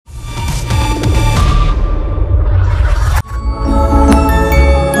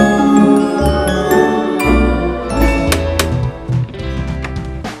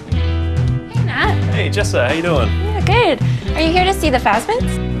Jessa, how you doing? Yeah, good. Are you here to see the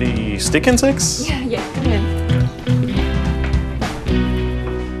phasmids? The stick insects? Yeah, come in.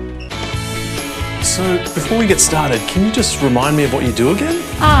 So, before we get started, can you just remind me of what you do again?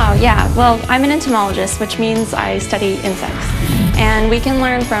 Oh, yeah. Well, I'm an entomologist, which means I study insects. And we can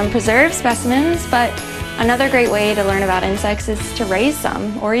learn from preserved specimens, but another great way to learn about insects is to raise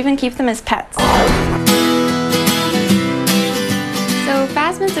some, or even keep them as pets. So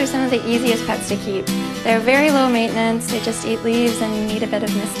phasmids are some of the easiest pets to keep. They're very low maintenance, they just eat leaves and need a bit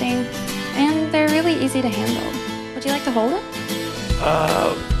of misting. And they're really easy to handle. Would you like to hold it?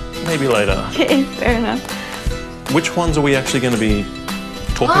 Maybe later. Okay, fair enough. Which ones are we actually going to be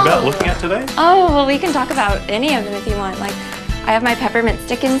talking about, looking at today? Oh, well, we can talk about any of them if you want. Like, I have my peppermint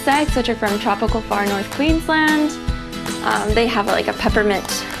stick insects, which are from tropical far north Queensland. They have like a peppermint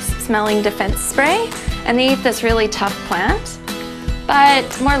smelling defense spray, and they eat this really tough plant.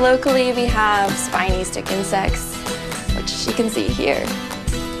 But more locally, we have spiny stick insects, which you can see here.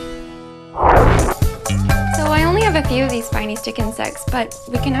 So I only have a few of these spiny stick insects, but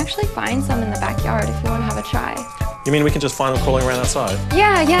we can actually find some in the backyard if you want to have a try. You mean we can just find them crawling around outside?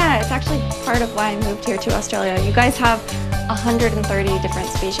 Yeah, it's actually part of why I moved here to Australia. You guys have 130 different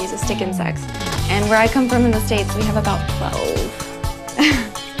species of stick insects, and where I come from in the States, we have about 12.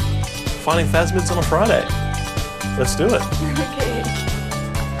 Finding phasmids on a Friday. Let's do it. Okay.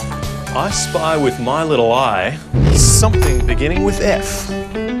 I spy with my little eye something beginning with F.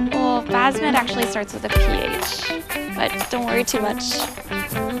 Well, phasmid actually starts with a PH, but don't worry too much.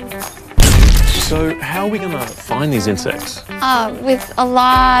 So how are we going to find these insects? With a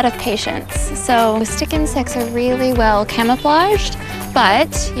lot of patience. So stick insects are really well camouflaged,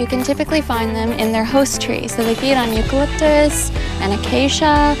 but you can typically find them in their host tree. So they feed on eucalyptus and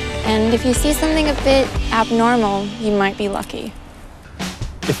acacia, and if you see something a bit abnormal, you might be lucky.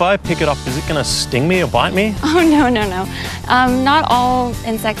 If I pick it up, is it going to sting me or bite me? Oh, no. Not all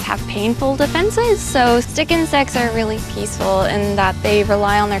insects have painful defenses, so stick insects are really peaceful in that they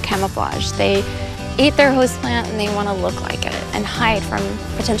rely on their camouflage. They eat their host plant and they want to look like it and hide from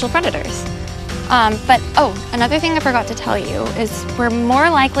potential predators. Another thing I forgot to tell you is we're more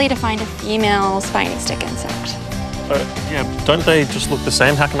likely to find a female spiny stick insect. Yeah, don't they just look the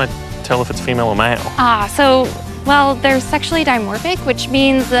same? How can I tell if it's female or male? Well, they're sexually dimorphic, which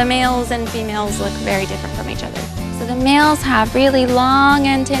means the males and females look very different from each other. So the males have really long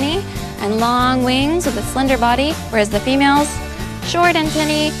antennae and long wings with a slender body, whereas the females, short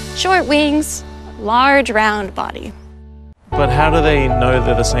antennae, short wings, large round body. But how do they know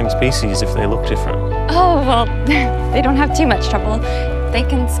they're the same species if they look different? Oh, well, they don't have too much trouble. They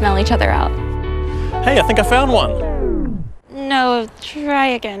can smell each other out. Hey, I think I found one. No, try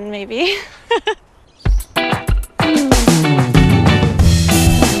again, maybe.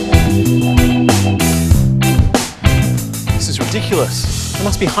 This is ridiculous. There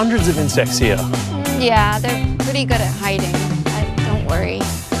must be hundreds of insects here. Yeah, they're pretty good at hiding. Don't worry.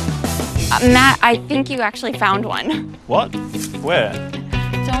 Matt, I think you actually found one. What? Where?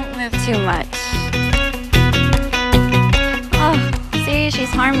 Don't move too much. Oh, see, she's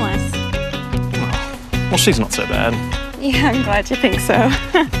harmless. Well, she's not so bad. Yeah, I'm glad you think so.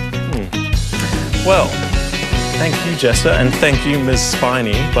 Well, thank you, Jessa, and thank you, Ms.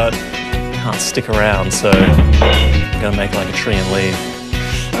 Spiny, but I can't stick around, so I'm gonna make like a tree and leave.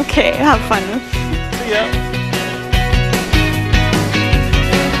 Okay, have fun. See ya.